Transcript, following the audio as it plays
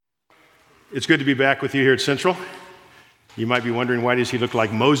It's good to be back with you here at Central. You might be wondering, why does he look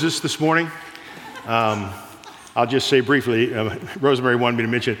like Moses this morning? I'll just say briefly, Rosemary wanted me to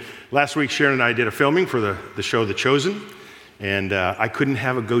mention, last week Sharon and I did a filming for the show The Chosen, and I couldn't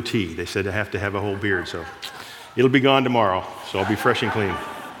have a goatee. They said I have to have a whole beard, so it'll be gone tomorrow, so I'll be fresh and clean.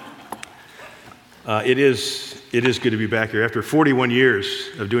 It is good to be back here. After 41 years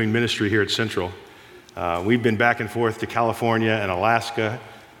of doing ministry here at Central, we've been back and forth to California and Alaska.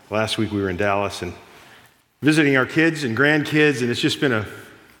 Last week we were in Dallas and visiting our kids and grandkids, and it's just been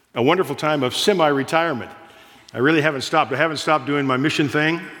a wonderful time of semi-retirement. I really haven't stopped. I haven't stopped doing my mission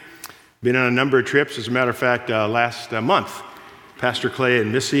thing. Been on a number of trips. As a matter of fact, last month, Pastor Clay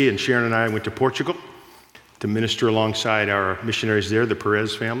and Missy and Sharon and I went to Portugal to minister alongside our missionaries there, the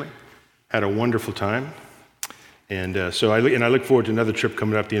Perez family. Had a wonderful time. And so I look forward to another trip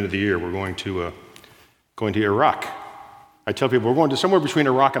coming up at the end of the year. We're going to Iraq. I tell people we're going to somewhere between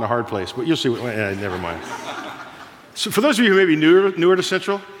a rock and a hard place, but you'll see. Never mind. So for those of you who may be newer to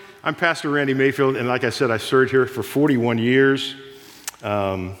Central, I'm Pastor Randy Mayfield, and like I said, I served here for 41 years.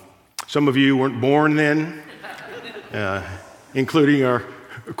 Some of you weren't born then, including our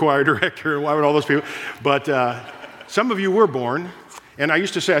choir director and all those people. But some of you were born, and I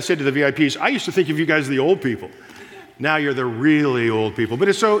said to the VIPs, I used to think of you guys as the old people. Now you're the really old people. But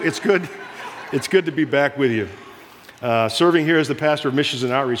it's good. It's good to be back with you. Serving here as the pastor of missions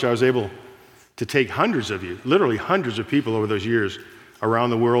and outreach, I was able to take hundreds of you, literally hundreds of people over those years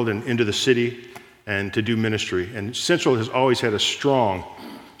around the world and into the city and to do ministry. And Central has always had a strong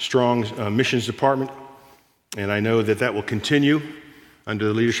missions department, and I know that will continue under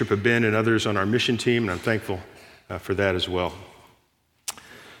the leadership of Ben and others on our mission team, and I'm thankful for that as well.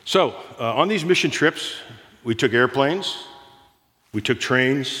 So on these mission trips, we took airplanes, we took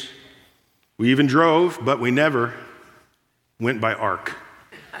trains, we even drove, but we never went by ark.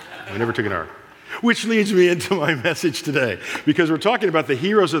 We never took an ark. Which leads me into my message today, because we're talking about the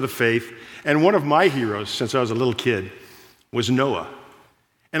heroes of the faith, and one of my heroes since I was a little kid was Noah.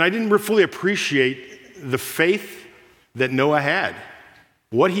 And I didn't fully appreciate the faith that Noah had,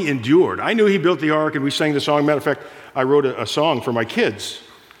 what he endured. I knew he built the ark, and we sang the song. Matter of fact, I wrote a song for my kids.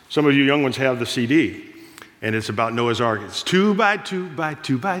 Some of you young ones have the CD. And it's about Noah's Ark. It's 2 by 2 by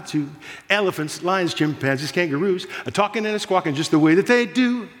 2 by 2. Elephants, lions, chimpanzees, kangaroos, a talking and a squawking just the way that they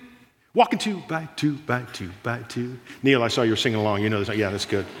do. Walking 2 by 2 by 2 by 2. Neil, I saw you were singing along. You know this. Yeah, that's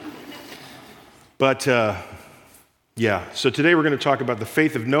good. But so today we're going to talk about the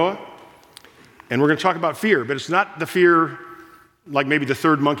faith of Noah. And we're going to talk about fear. But it's not the fear like maybe the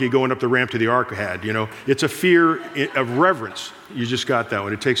third monkey going up the ramp to the ark had. You know, it's a fear of reverence. You just got that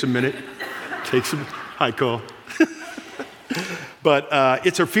one. It takes a minute. Hi, Cole. But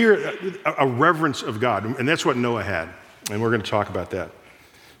it's a fear, a reverence of God, and that's what Noah had, and we're going to talk about that.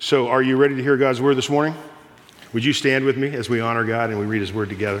 So are you ready to hear God's word this morning? Would you stand with me as we honor God and we read his word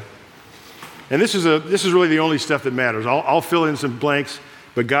together? And this is really the only stuff that matters. I'll fill in some blanks,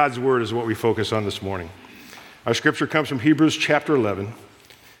 but God's word is what we focus on this morning. Our scripture comes from Hebrews chapter 11.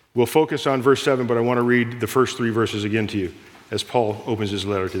 We'll focus on verse 7, but I want to read the first 3 verses again to you as Paul opens his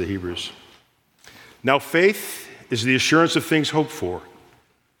letter to the Hebrews. Now faith is the assurance of things hoped for,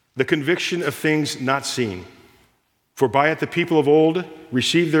 the conviction of things not seen. For by it the people of old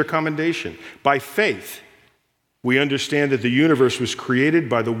received their commendation. By faith we understand that the universe was created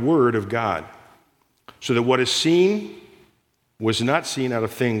by the word of God, so that what is seen was not seen out of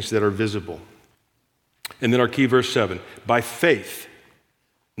things that are visible. And then our key verse 7, by faith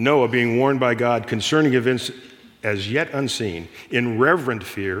Noah, being warned by God concerning events as yet unseen, in reverent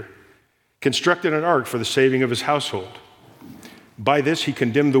fear, constructed an ark for the saving of his household. By this he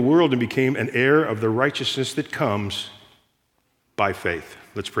condemned the world and became an heir of the righteousness that comes by faith.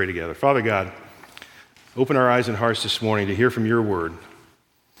 Let's pray together. Father God, open our eyes and hearts this morning to hear from your word.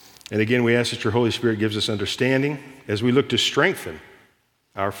 And again, we ask that your Holy Spirit gives us understanding as we look to strengthen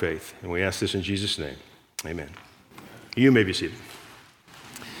our faith. And we ask this in Jesus' name. Amen. You may be seated.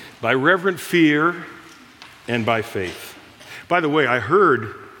 By reverent fear and by faith. By the way, I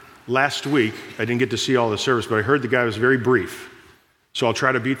heard last week, I didn't get to see all the service, but I heard the guy was very brief. So I'll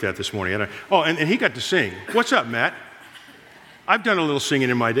try to beat that this morning. And he got to sing. What's up, Matt? I've done a little singing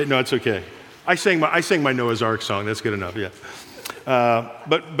in my day. No, it's okay. I sang my Noah's Ark song. That's good enough, yeah.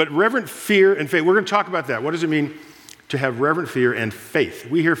 But reverent fear and faith, we're going to talk about that. What does it mean to have reverent fear and faith?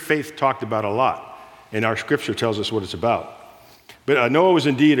 We hear faith talked about a lot, and our scripture tells us what it's about. But Noah was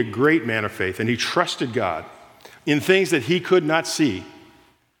indeed a great man of faith, and he trusted God in things that he could not see.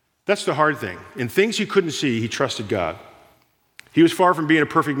 That's the hard thing. In things he couldn't see, he trusted God. He was far from being a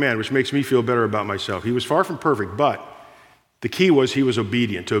perfect man, which makes me feel better about myself. He was far from perfect, but The key was he was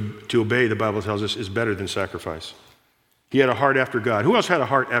obedient. To obey, the Bible tells us, is better than sacrifice. He had a heart after God. Who else had a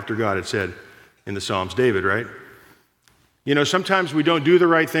heart after God, it said in the Psalms? David, right? You know, sometimes we don't do the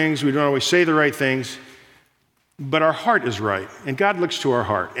right things, we don't always say the right things, but our heart is right, and God looks to our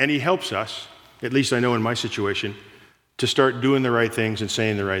heart, and he helps us, at least I know in my situation, to start doing the right things and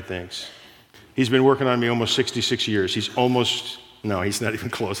saying the right things. He's been working on me almost 66 years. He's not even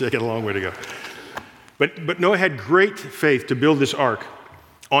close. I got a long way to go. But Noah had great faith to build this ark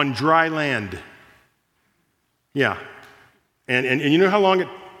on dry land. Yeah. And you know how long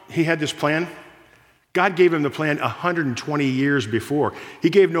he had this plan? God gave him the plan 120 years before. He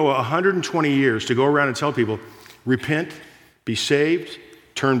gave Noah 120 years to go around and tell people, repent, be saved,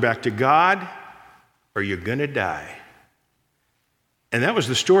 turn back to God, or you're going to die. And that was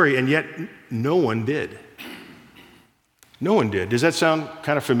the story, and yet no one did. No one did. Does that sound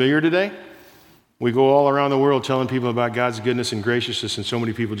kind of familiar today? We go all around the world telling people about God's goodness and graciousness, and so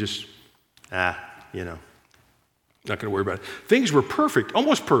many people just, not going to worry about it. Things were perfect,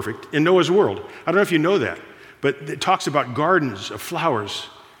 almost perfect, in Noah's world. I don't know if you know that, but it talks about gardens of flowers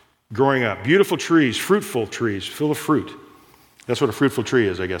growing up, beautiful trees, fruitful trees, full of fruit. That's what a fruitful tree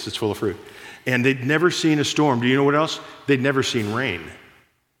is, I guess. It's full of fruit. And they'd never seen a storm. Do you know what else? They'd never seen rain.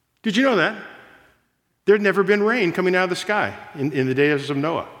 Did you know that? There'd never been rain coming out of the sky in the days of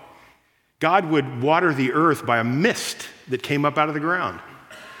Noah. God would water the earth by a mist that came up out of the ground.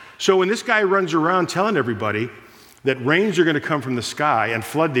 So when this guy runs around telling everybody that rains are going to come from the sky and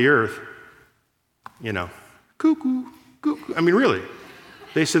flood the earth, cuckoo, cuckoo. I mean, really.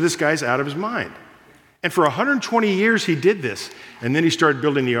 They said this guy's out of his mind. And for 120 years he did this, and then he started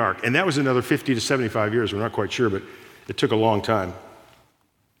building the ark. And that was another 50 to 75 years. We're not quite sure, but it took a long time.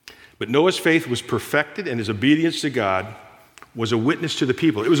 But Noah's faith was perfected, and his obedience to God was a witness to the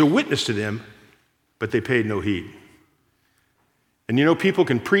people. It was a witness to them, but they paid no heed. And people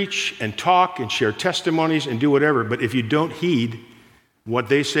can preach and talk and share testimonies and do whatever, but if you don't heed what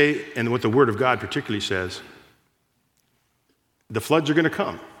they say and what the Word of God particularly says, the floods are going to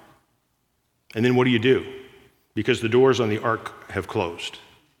come. And then what do? Because the doors on the ark have closed.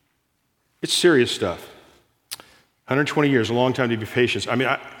 It's serious stuff. 120 years, a long time to be patient. I mean,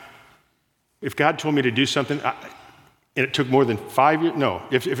 if God told me to do something, and it took more than 5 years, no,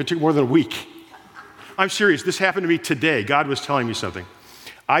 if it took more than a week, I'm serious. This happened to me today. God was telling me something.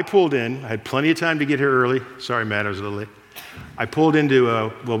 I pulled in. I had plenty of time to get here early. Sorry, Matt, I was a little late. I pulled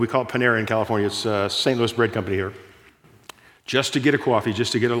into, we call it Panera in California. It's a St. Louis bread company here. Just to get a coffee,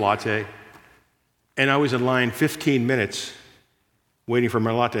 just to get a latte. And I was in line 15 minutes waiting for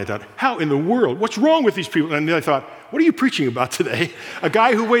my latte. I thought, how in the world? What's wrong with these people? And then I thought, what are you preaching about today? A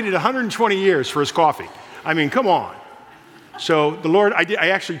guy who waited 120 years for his coffee. I mean, come on. So the Lord, I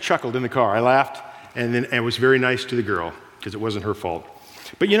actually chuckled in the car. I laughed, and then I was very nice to the girl because it wasn't her fault.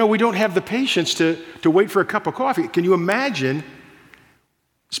 But we don't have the patience to wait for a cup of coffee. Can you imagine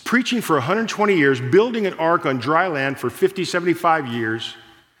preaching for 120 years, building an ark on dry land for 50, 75 years,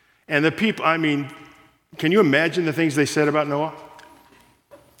 and the people, can you imagine the things they said about Noah?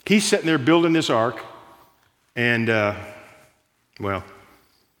 He's sitting there building this ark, and,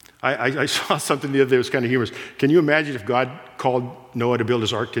 I saw something the other day that was kind of humorous. Can you imagine if God called Noah to build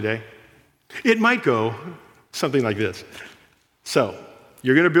his ark today? It might go something like this. So,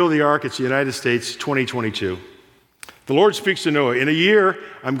 you're going to build the ark. It's the United States, 2022. The Lord speaks to Noah. In a year,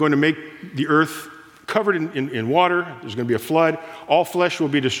 I'm going to make the earth covered in water. There's going to be a flood. All flesh will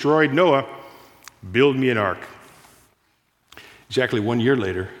be destroyed. Noah, build me an ark. Exactly 1 year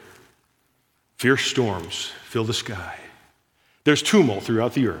later, fierce storms fill the sky. There's tumult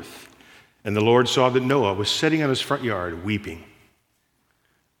throughout the earth. And the Lord saw that Noah was sitting on his front yard weeping.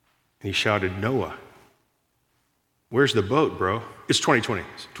 And he shouted, Noah, where's the boat, bro? It's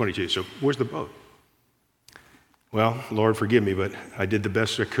 2022, so where's the boat? Well, Lord, forgive me, but I did the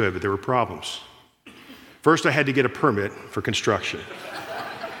best I could, but there were problems. First, I had to get a permit for construction.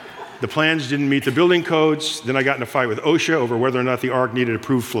 The plans didn't meet the building codes. Then I got in a fight with OSHA over whether or not the ark needed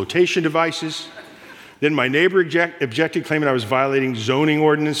approved flotation devices. Then my neighbor objected, claiming I was violating zoning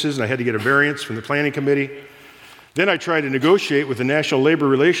ordinances, and I had to get a variance from the planning committee. Then I tried to negotiate with the National Labor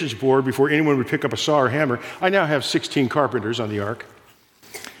Relations Board before anyone would pick up a saw or hammer. I now have 16 carpenters on the ark.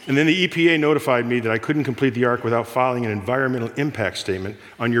 And then the EPA notified me that I couldn't complete the ark without filing an environmental impact statement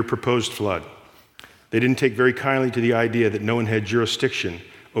on your proposed flood. They didn't take very kindly to the idea that no one had jurisdiction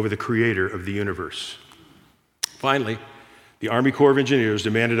over the creator of the universe. Finally, the Army Corps of Engineers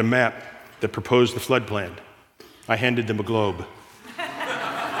demanded a map that proposed the flood plan. I handed them a globe.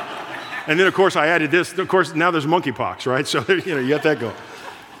 And then, of course, I added this. Of course, now there's monkeypox, right? So, you got that going.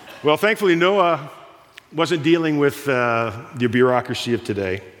 Well, thankfully, Noah wasn't dealing with the bureaucracy of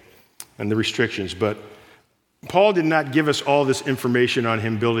today and the restrictions, but Paul did not give us all this information on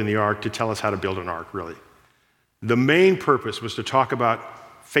him building the ark to tell us how to build an ark, really. The main purpose was to talk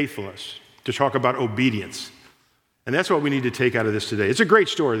about faithfulness, to talk about obedience. And that's what we need to take out of this today. It's a great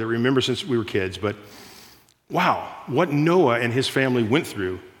story that we remember since we were kids, but wow, what Noah and his family went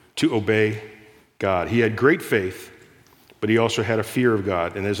through to obey God. He had great faith, but he also had a fear of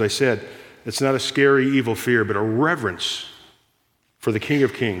God. And as I said, it's not a scary, evil fear, but a reverence for the King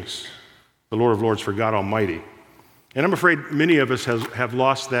of Kings, the Lord of Lords, for God Almighty. And I'm afraid many of us have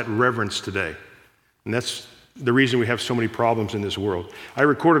lost that reverence today. And that's the reason we have so many problems in this world. I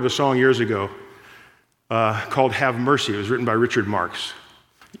recorded a song years ago called Have Mercy. It was written by Richard Marx.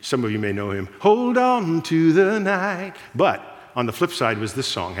 Some of you may know him. Hold on to the night. But on the flip side was this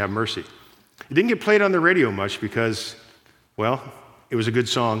song, Have Mercy. It didn't get played on the radio much because, well, it was a good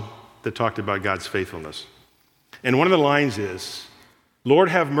song that talked about God's faithfulness. And one of the lines is, Lord,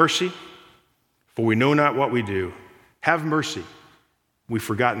 have mercy, for we know not what we do. Have mercy. We've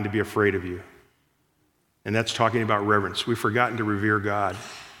forgotten to be afraid of you. And that's talking about reverence. We've forgotten to revere God,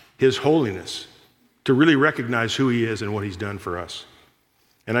 his holiness, to really recognize who he is and what he's done for us.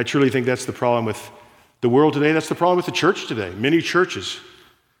 And I truly think that's the problem with the world today. That's the problem with the church today. Many churches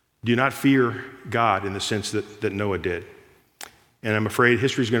do not fear God in the sense that Noah did. And I'm afraid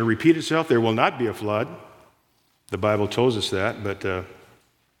history is going to repeat itself. There will not be a flood. The Bible tells us that, but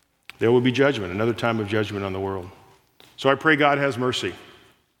there will be judgment, another time of judgment on the world. So I pray God has mercy,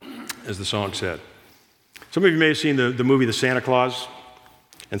 as the song said. Some of you may have seen the movie The Santa Claus,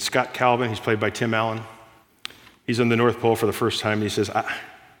 and Scott Calvin, he's played by Tim Allen. He's on the North Pole for the first time, and he says,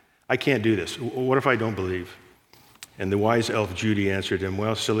 I can't do this. What if I don't believe? And the wise elf Judy answered him,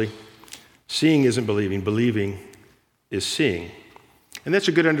 well, silly, seeing isn't believing, believing is seeing. And that's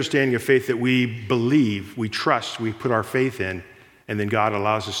a good understanding of faith, that we believe, we trust, we put our faith in, and then God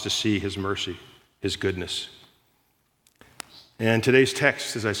allows us to see his mercy, his goodness. And today's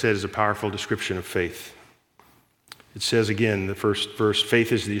text, as I said, is a powerful description of faith. It says again, the first verse,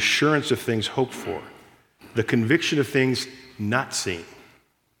 faith is the assurance of things hoped for, the conviction of things not seen.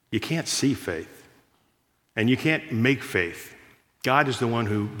 You can't see faith, and you can't make faith. God is the one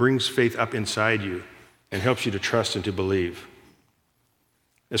who brings faith up inside you and helps you to trust and to believe.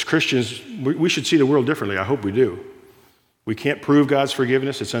 As Christians, we should see the world differently. I hope we do. We can't prove God's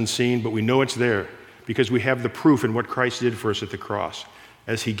forgiveness. It's unseen, but we know it's there because we have the proof in what Christ did for us at the cross,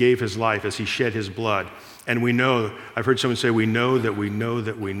 as he gave his life, as he shed his blood. And we know, I've heard someone say, we know that we know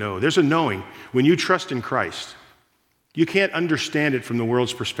that we know. There's a knowing. When you trust in Christ, you can't understand it from the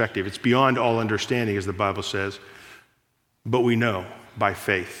world's perspective. It's beyond all understanding, as the Bible says. But we know by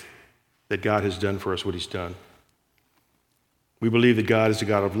faith that God has done for us what he's done. We believe that God is a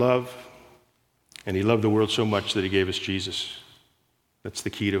God of love, and he loved the world so much that he gave us Jesus. That's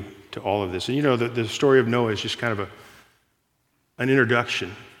the key to all of this. And you know, the story of Noah is just kind of an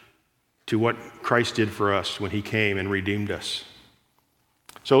introduction to what Christ did for us when he came and redeemed us.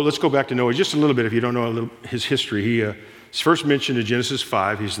 So let's go back to Noah just a little bit if you don't know his history. He's first mentioned in Genesis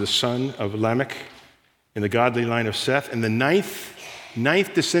 5. He's the son of Lamech in the godly line of Seth, and the ninth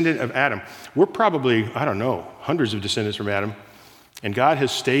descendant of Adam. We're probably, I don't know, hundreds of descendants from Adam, and God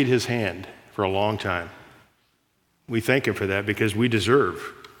has stayed his hand for a long time. We thank him for that because we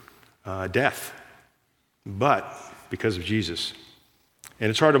deserve death, but because of Jesus. And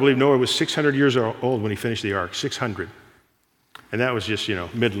it's hard to believe Noah was 600 years old when he finished the ark, 600. And that was just,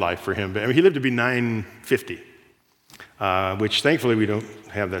 midlife for him. But I mean, he lived to be 950, which thankfully we don't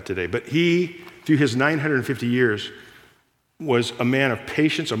have that today. But he, through his 950 years, was a man of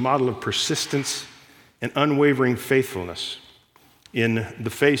patience, a model of persistence and unwavering faithfulness in the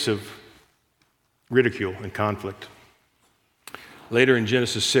face of ridicule and conflict. Later in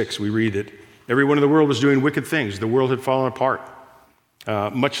Genesis 6, we read that everyone in the world was doing wicked things. The world had fallen apart,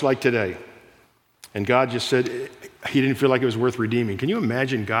 much like today. And God just said he didn't feel like it was worth redeeming. Can you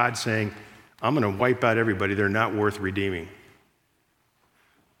imagine God saying, I'm going to wipe out everybody, they're not worth redeeming?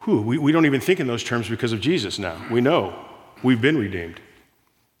 We don't even think in those terms because of Jesus now. We know we've been redeemed.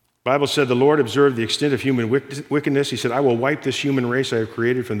 The Bible said the Lord observed the extent of human wickedness. He said, I will wipe this human race I have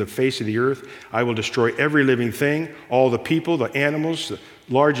created from the face of the earth. I will destroy every living thing, all the people, the animals, the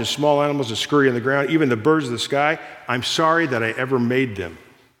large and small animals that scurry on the ground, even the birds of the sky. I'm sorry that I ever made them.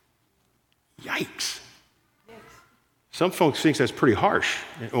 Yikes. Some folks think that's pretty harsh.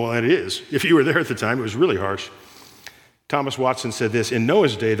 Well, it is. If you were there at the time, it was really harsh. Thomas Watson said this, in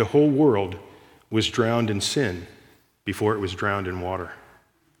Noah's day, the whole world was drowned in sin before it was drowned in water.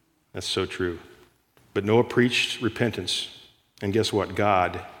 That's so true. But Noah preached repentance. And guess what?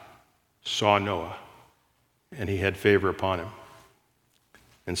 God saw Noah and he had favor upon him.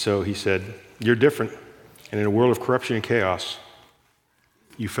 And so he said, you're different. And in a world of corruption and chaos,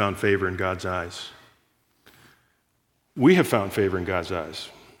 you found favor in God's eyes. We have found favor in God's eyes.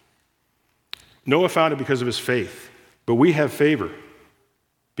 Noah found it because of his faith, but we have favor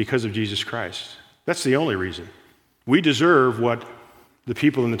because of Jesus Christ. That's the only reason. We deserve what the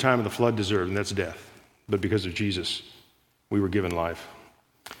people in the time of the flood deserved, and that's death. But because of Jesus, we were given life.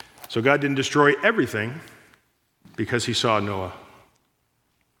 So God didn't destroy everything because he saw Noah.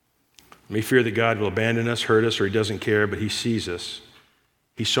 We may fear that God will abandon us, hurt us, or he doesn't care, but he sees us.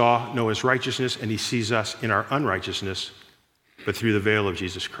 He saw Noah's righteousness, and he sees us in our unrighteousness, but through the veil of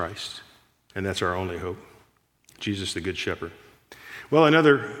Jesus Christ. And that's our only hope. Jesus, the Good Shepherd. Well,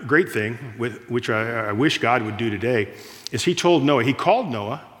 another great thing, which I wish God would do today, is he told Noah, he called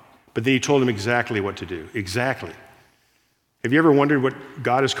Noah, but then he told him exactly what to do. Exactly. Have you ever wondered what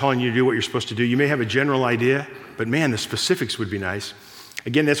God is calling you to do, what you're supposed to do? You may have a general idea, but man, the specifics would be nice.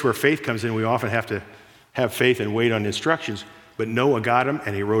 Again, that's where faith comes in. We often have to have faith and wait on instructions. But Noah got him,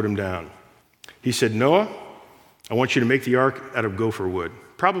 and he wrote him down. He said, Noah, I want you to make the ark out of gopher wood,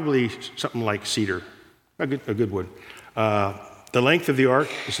 probably something like cedar, a good wood. The length of the ark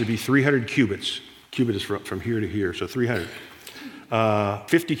is to be 300 cubits. Cubit is from here to here, so 300.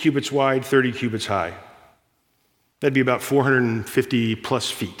 50 cubits wide, 30 cubits high. That'd be about 450 plus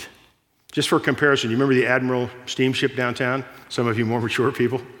feet. Just for comparison, you remember the Admiral steamship downtown? Some of you more mature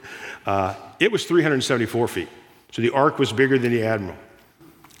people. It was 374 feet. So the ark was bigger than the Admiral.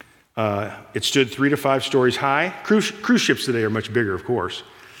 It stood 3 to 5 stories high. Cruise ships today are much bigger, of course.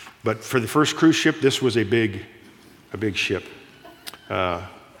 But for the first cruise ship, this was a big ship.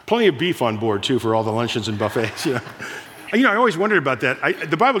 Plenty of beef on board, too, for all the luncheons and buffets. I always wondered about that.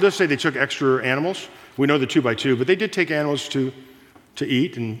 The Bible does say they took extra animals. We know the 2x2, but they did take animals to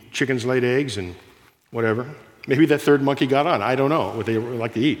eat, and chickens laid eggs and whatever. Maybe that third monkey got on. I don't know what they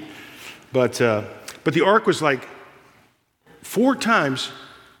like to eat. But the ark was like 4 times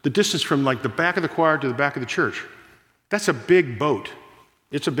the distance from like the back of the choir to the back of the church. That's a big boat.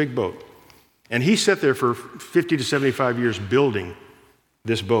 It's a big boat. And he sat there for 50 to 75 years building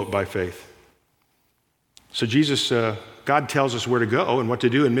this boat by faith. So God tells us where to go and what to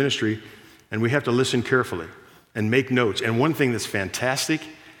do in ministry, and we have to listen carefully and make notes. And one thing that's fantastic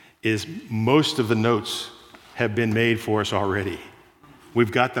is most of the notes have been made for us already.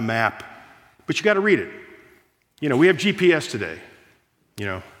 We've got the map, but you got to read it. We have GPS today,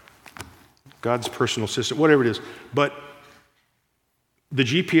 God's personal system, whatever it is. But the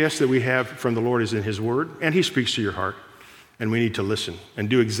GPS that we have from the Lord is in his word, and he speaks to your heart, and we need to listen and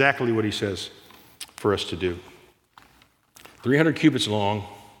do exactly what he says for us to do. 300 cubits long.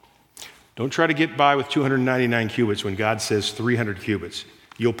 Don't try to get by with 299 cubits when God says 300 cubits.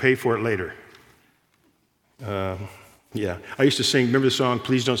 You'll pay for it later. I used to sing, remember the song,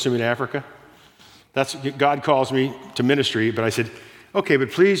 Please Don't Send Me to Africa? God calls me to ministry, but I said, okay,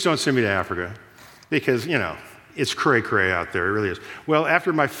 but please don't send me to Africa because, it's cray-cray out there. It really is. Well,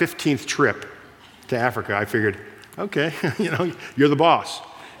 after my 15th trip to Africa, I figured, okay, you're the boss.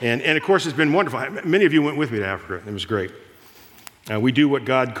 And of course, it's been wonderful. Many of you went with me to Africa. It was great. We do what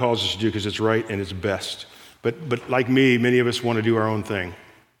God calls us to do because it's right and it's best. But like me, many of us want to do our own thing.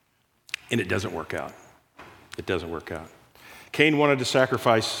 And it doesn't work out. It doesn't work out. Cain wanted to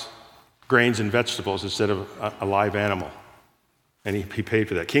sacrifice grains and vegetables instead of a live animal. And he paid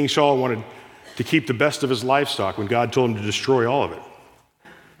for that. King Saul wanted to keep the best of his livestock when God told him to destroy all of it.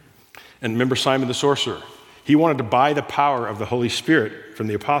 And remember Simon the sorcerer? He wanted to buy the power of the Holy Spirit from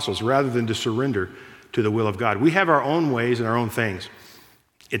the apostles rather than to surrender to the will of God. We have our own ways and our own things.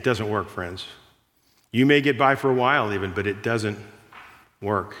 It doesn't work, friends. You may get by for a while even, but it doesn't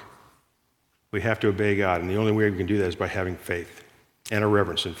work. We have to obey God, and the only way we can do that is by having faith and a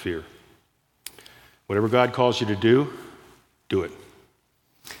reverence and fear. Whatever God calls you to do, do it.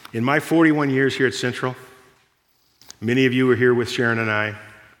 In my 41 years here at Central, many of you were here with Sharon and I.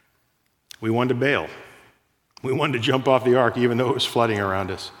 We wanted to bail. We wanted to jump off the ark even though it was flooding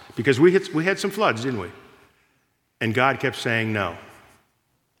around us because we had some floods, didn't we? And God kept saying, no,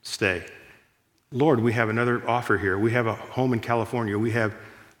 stay. Lord, we have another offer here. We have a home in California. We have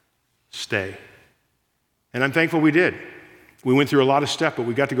stay. And I'm thankful we did. We went through a lot of stuff, but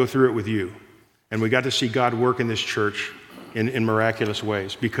we got to go through it with you. And we got to see God work in this church in miraculous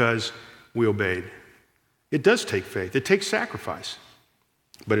ways because we obeyed. It does take faith. It takes sacrifice,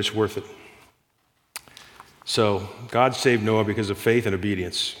 but it's worth it. So God saved Noah because of faith and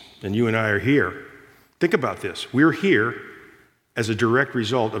obedience, and you and I are here. Think about this. We're here as a direct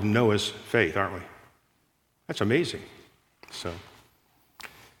result of Noah's faith, aren't we? That's amazing. So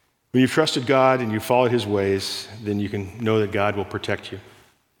When you've trusted God and you followed his ways, then you can know that God will protect you.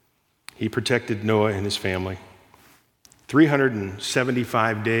 He protected Noah and his family.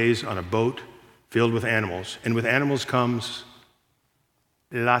 375 days on a boat filled with animals. And with animals comes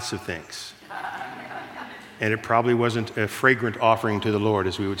lots of things. And it probably wasn't a fragrant offering to the Lord,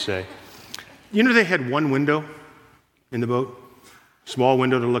 as we would say. You know, they had one window in the boat, small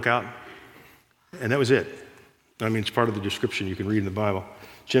window to look out, and that was it. I mean, it's part of the description you can read in the Bible.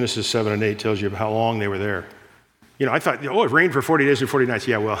 Genesis 7 and 8 tells you how long they were there. You know, I thought, oh, it rained for 40 days and 40 nights.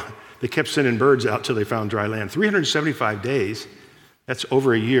 Yeah, well, they kept sending birds out till they found dry land. 375 days, that's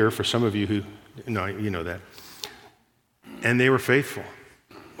over a year for some of you who, you know that. And they were faithful.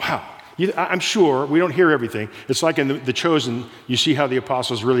 Wow. I'm sure we don't hear everything. It's like in the Chosen, you see how the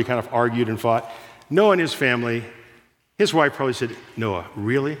apostles really kind of argued and fought. Noah and his family, his wife probably said, Noah,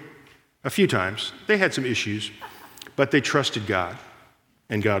 really? A few times. They had some issues, but they trusted God,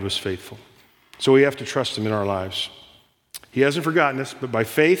 and God was faithful. So we have to trust him in our lives. He hasn't forgotten us, but by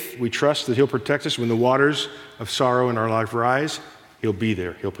faith, we trust that he'll protect us when the waters of sorrow in our life rise. He'll be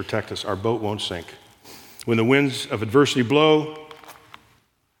there. He'll protect us. Our boat won't sink. When the winds of adversity blow,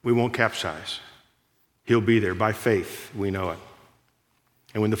 we won't capsize. He'll be there. By faith, we know it.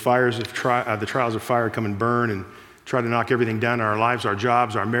 And when the trials of fire come and burn and try to knock everything down in our lives, our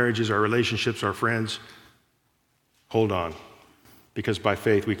jobs, our marriages, our relationships, our friends, hold on. Because by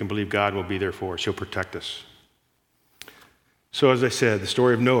faith, we can believe God will be there for us. He'll protect us. So as I said, the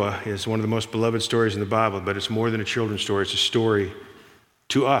story of Noah is one of the most beloved stories in the Bible, but it's more than a children's story. It's a story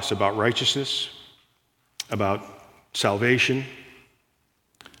to us about righteousness, about salvation,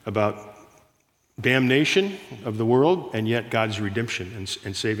 about damnation of the world, and yet God's redemption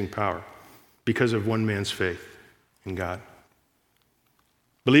and saving power because of one man's faith in God.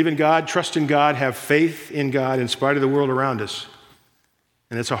 Believe in God, trust in God, have faith in God in spite of the world around us.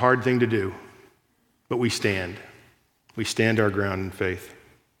 And it's a hard thing to do, but we stand. We stand our ground in faith.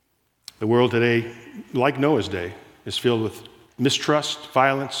 The world today, like Noah's day, is filled with mistrust,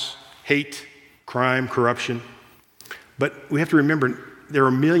 violence, hate, crime, corruption. But we have to remember there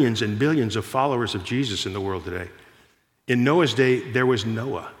are millions and billions of followers of Jesus in the world today. In Noah's day, there was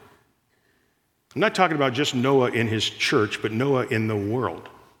Noah. I'm not talking about just Noah in his church, but Noah in the world.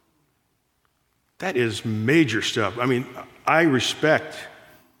 That is major stuff. I mean, I respect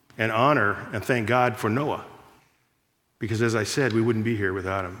and honor and thank God for Noah. Because as I said, we wouldn't be here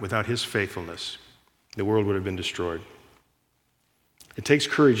without him. Without his faithfulness, the world would have been destroyed. It takes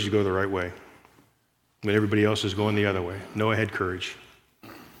courage to go the right way when everybody else is going the other way. Noah had courage.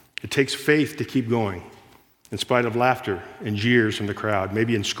 It takes faith to keep going in spite of laughter and jeers from the crowd,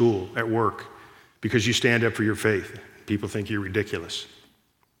 maybe in school, at work, because you stand up for your faith. People think you're ridiculous.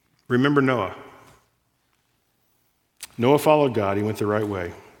 Remember Noah. Noah followed God. He went the right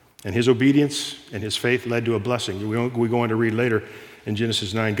way. And his obedience and his faith led to a blessing. We go on to read later in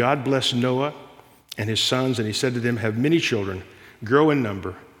Genesis 9. God blessed Noah and his sons, and he said to them, have many children, grow in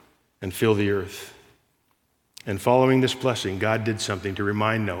number, and fill the earth. And following this blessing, God did something to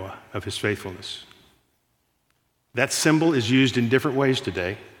remind Noah of his faithfulness. That symbol is used in different ways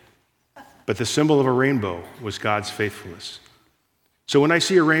today, but the symbol of a rainbow was God's faithfulness. So when I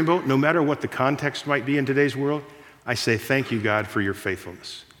see a rainbow, no matter what the context might be in today's world, I say, thank you, God, for your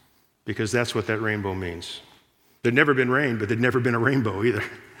faithfulness. Because that's what that rainbow means. There'd never been rain, but there'd never been a rainbow either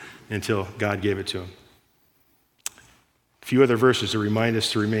until God gave it to him. A few other verses to remind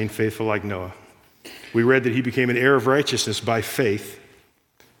us to remain faithful like Noah. We read that he became an heir of righteousness by faith.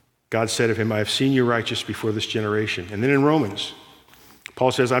 God said of him, I have seen you righteous before this generation. And then in Romans,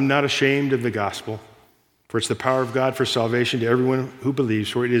 Paul says, I'm not ashamed of the gospel, for it's the power of God for salvation to everyone who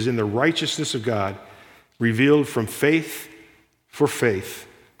believes, for it is in the righteousness of God revealed from faith for faith.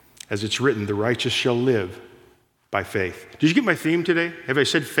 As it's written, the righteous shall live by faith. Did you get my theme today? Have I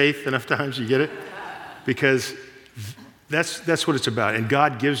said faith enough times you get it? Because that's what it's about. And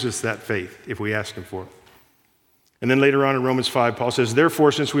God gives us that faith if we ask him for it. And then later on in Romans 5, Paul says,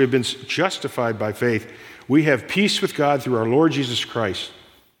 therefore, since we have been justified by faith, we have peace with God through our Lord Jesus Christ.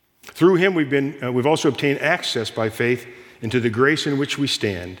 Through him we've also obtained access by faith into the grace in which we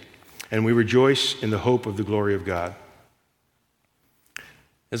stand, and we rejoice in the hope of the glory of God.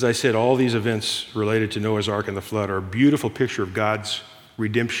 As I said, all these events related to Noah's Ark and the flood are a beautiful picture of God's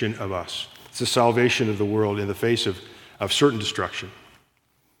redemption of us. It's the salvation of the world in the face of certain destruction.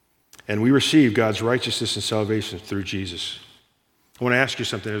 And we receive God's righteousness and salvation through Jesus. I want to ask you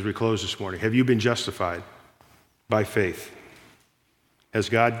something as we close this morning. Have you been justified by faith? Has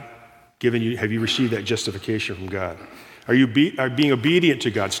God given you, have you received that justification from God? Are you being obedient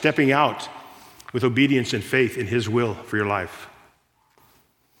to God, stepping out with obedience and faith in his will for your life?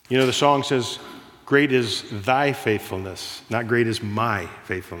 You know, the song says, great is thy faithfulness, not great is my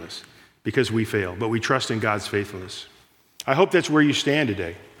faithfulness, because we fail, but we trust in God's faithfulness. I hope that's where you stand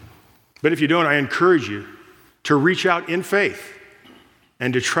today. But if you don't, I encourage you to reach out in faith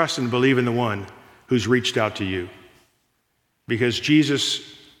and to trust and believe in the one who's reached out to you. Because Jesus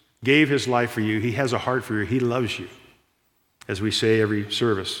gave his life for you. He has a heart for you. He loves you. As we say every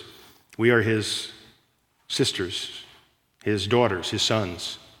service, we are his sisters, his daughters, his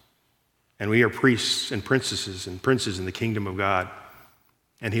sons. And we are priests and princesses and princes in the kingdom of God.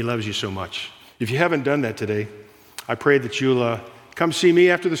 And he loves you so much. If you haven't done that today, I pray that you'll come see me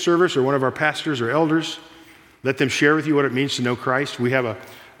after the service or one of our pastors or elders. Let them share with you what it means to know Christ. We have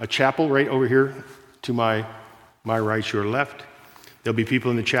a chapel right over here to my right, your left. There'll be people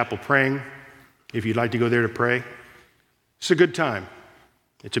in the chapel praying. If you'd like to go there to pray, it's a good time.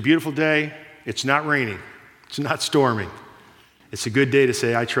 It's a beautiful day. It's not raining. It's not storming. It's a good day to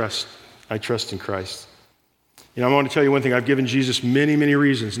say, I trust in Christ. You know, I want to tell you one thing. I've given Jesus many, many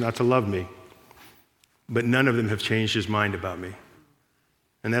reasons not to love me, but none of them have changed his mind about me.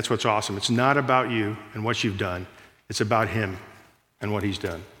 And that's what's awesome. It's not about you and what you've done. It's about him and what he's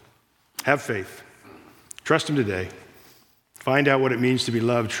done. Have faith. Trust him today. Find out what it means to be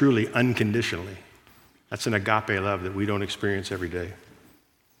loved truly, unconditionally. That's an agape love that we don't experience every day.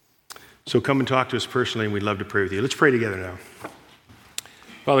 So come and talk to us personally, and we'd love to pray with you. Let's pray together now.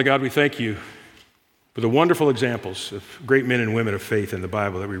 Father God, we thank you for the wonderful examples of great men and women of faith in the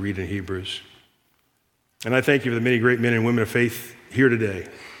Bible that we read in Hebrews. And I thank you for the many great men and women of faith here today.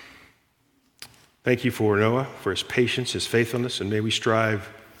 Thank you for Noah, for his patience, his faithfulness, and may we strive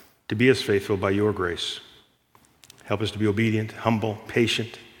to be as faithful by your grace. Help us to be obedient, humble,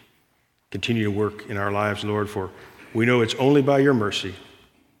 patient. Continue to work in our lives, Lord, for we know it's only by your mercy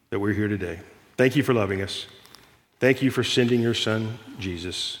that we're here today. Thank you for loving us. Thank you for sending your son,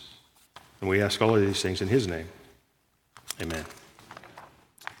 Jesus. And we ask all of these things in his name. Amen.